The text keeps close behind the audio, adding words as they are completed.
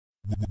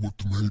What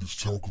the haters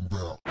talking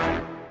about?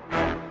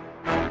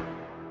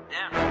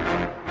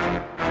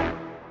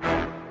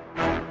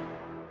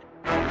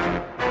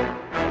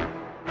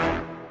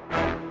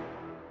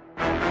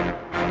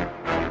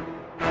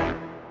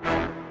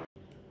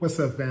 What's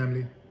up,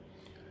 family?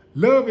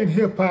 Love and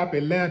Hip Hop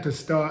Atlanta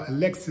star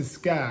Alexis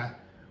Skyy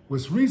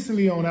was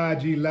recently on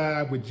IG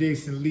Live with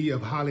Jason Lee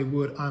of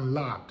Hollywood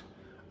Unlocked,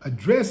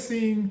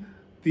 addressing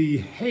the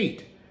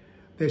hate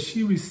that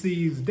she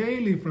receives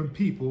daily from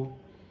people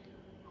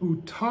who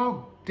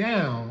talk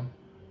down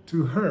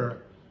to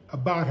her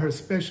about her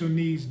special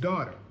needs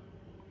daughter.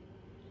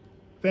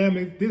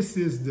 Family, this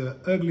is the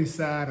ugly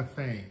side of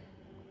fame,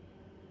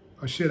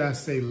 or should I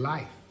say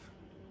life.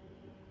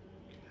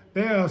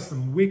 There are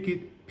some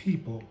wicked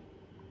people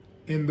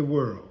in the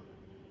world.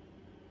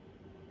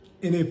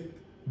 And if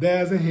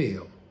there's a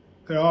hell,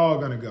 they're all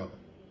gonna go.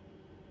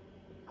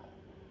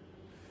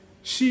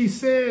 She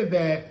said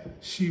that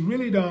she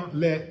really don't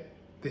let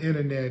the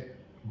internet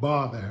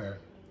bother her.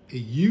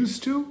 It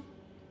used to,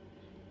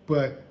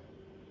 but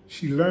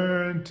she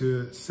learned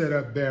to set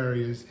up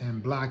barriers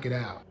and block it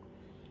out.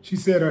 She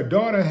said her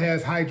daughter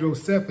has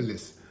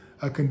hydrocephalus,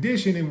 a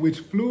condition in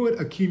which fluid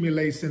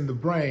accumulates in the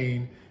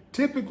brain,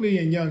 typically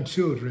in young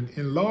children,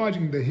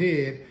 enlarging the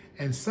head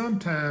and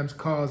sometimes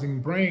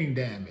causing brain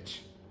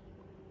damage.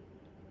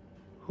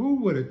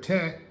 Who would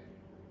attack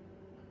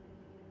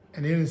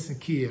an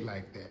innocent kid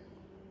like that?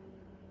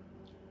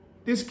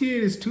 This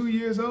kid is 2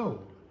 years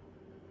old.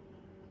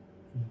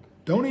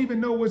 Don't even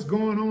know what's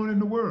going on in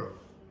the world.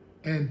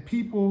 And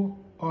people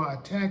are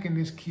attacking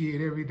this kid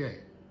every day.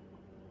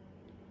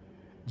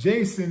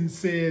 Jason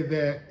said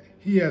that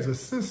he has a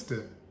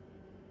sister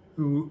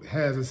who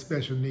has a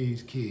special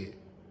needs kid,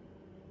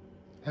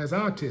 has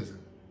autism.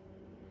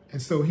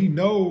 And so he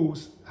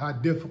knows how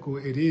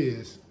difficult it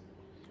is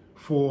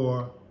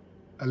for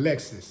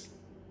Alexis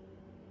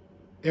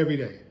every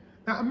day.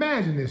 Now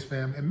imagine this,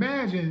 fam.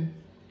 Imagine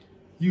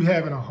you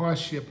having a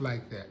hardship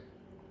like that,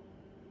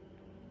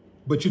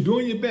 but you're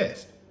doing your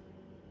best.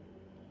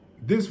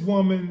 This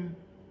woman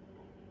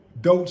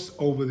dotes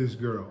over this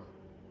girl.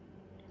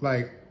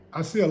 Like,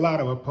 I see a lot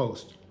of her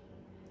posts,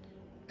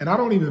 and I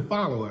don't even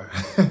follow her.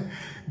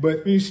 But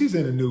I mean, she's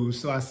in the news,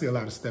 so I see a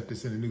lot of stuff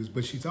that's in the news,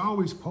 but she's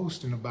always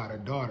posting about her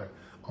daughter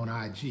on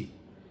IG.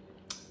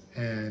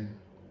 And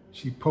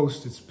she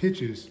posts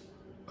pictures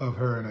of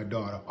her and her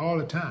daughter all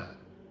the time.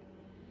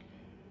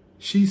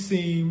 She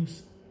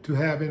seems to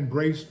have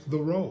embraced the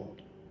role.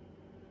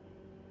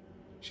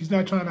 She's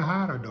not trying to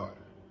hide her daughter.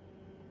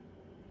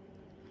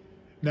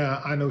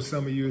 Now, I know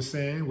some of you are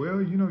saying,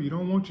 well, you know, you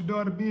don't want your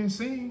daughter being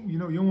seen. You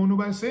know, you don't want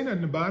nobody to say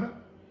nothing about her.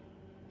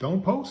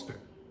 Don't post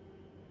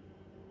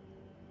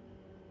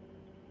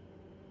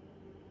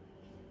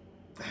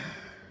her.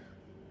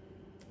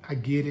 I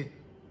get it.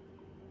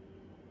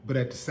 But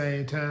at the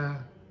same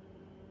time,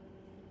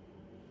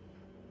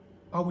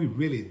 are we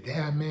really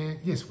there,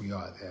 man? Yes, we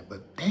are there.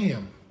 But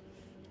damn,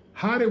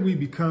 how did we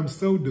become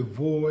so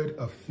devoid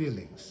of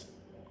feelings?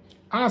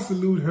 I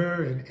salute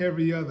her and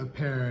every other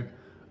parent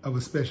of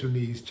a special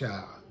needs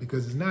child,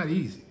 because it's not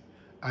easy.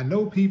 I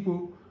know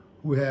people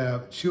who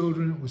have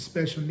children with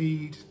special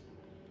needs,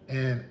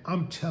 and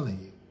I'm telling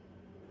you,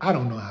 I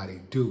don't know how they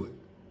do it.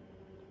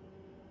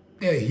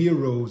 They're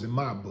heroes in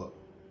my book.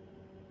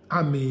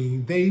 I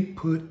mean, they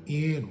put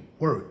in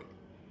work,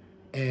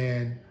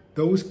 and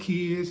those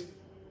kids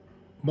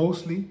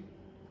mostly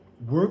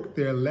work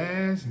their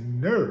last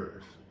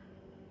nerve,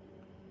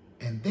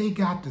 and they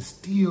got to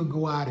still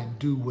go out and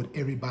do what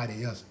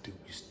everybody else do.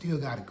 You still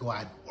got to go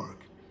out and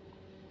work.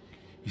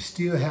 You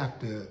still have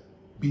to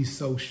be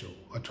social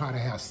or try to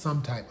have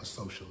some type of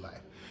social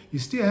life. You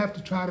still have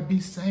to try to be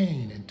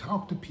sane and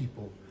talk to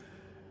people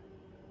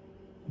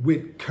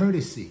with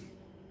courtesy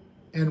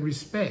and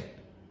respect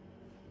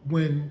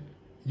when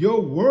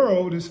your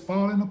world is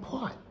falling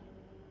apart.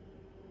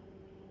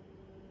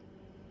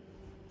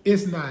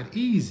 It's not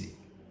easy.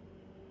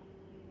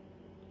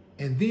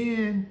 And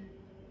then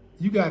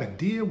you got to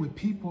deal with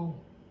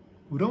people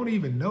who don't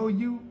even know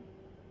you,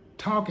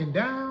 talking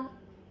down.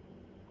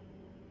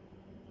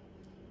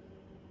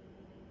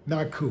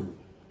 Not cool.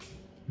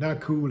 Not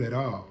cool at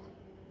all.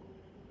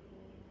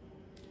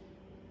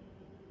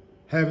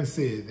 Having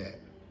said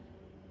that,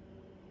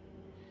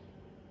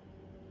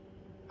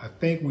 I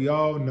think we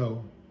all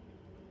know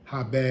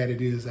how bad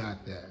it is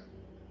out there.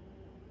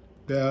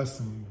 There are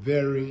some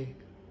very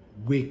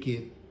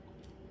wicked,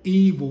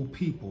 evil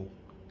people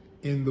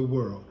in the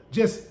world.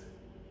 Just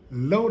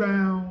low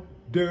down,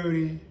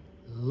 dirty,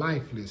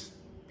 lifeless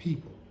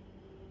people.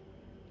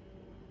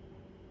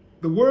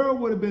 The world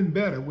would have been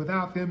better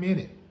without them in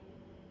it.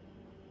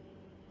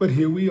 But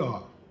here we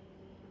are.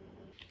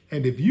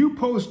 And if you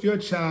post your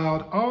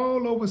child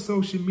all over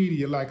social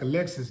media like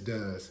Alexis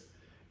does,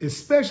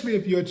 especially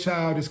if your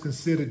child is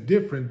considered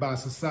different by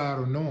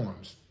societal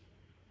norms,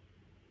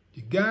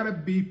 you gotta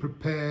be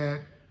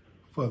prepared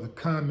for the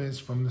comments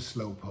from the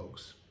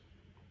slowpokes.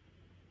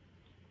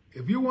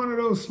 If you're one of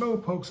those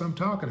slowpokes I'm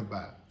talking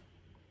about,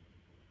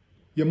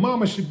 your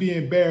mama should be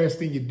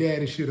embarrassed and your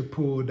daddy should have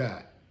pulled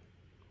out.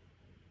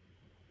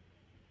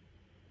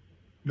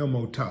 No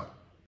more talk.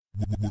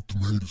 What the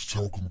haters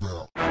talking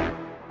about?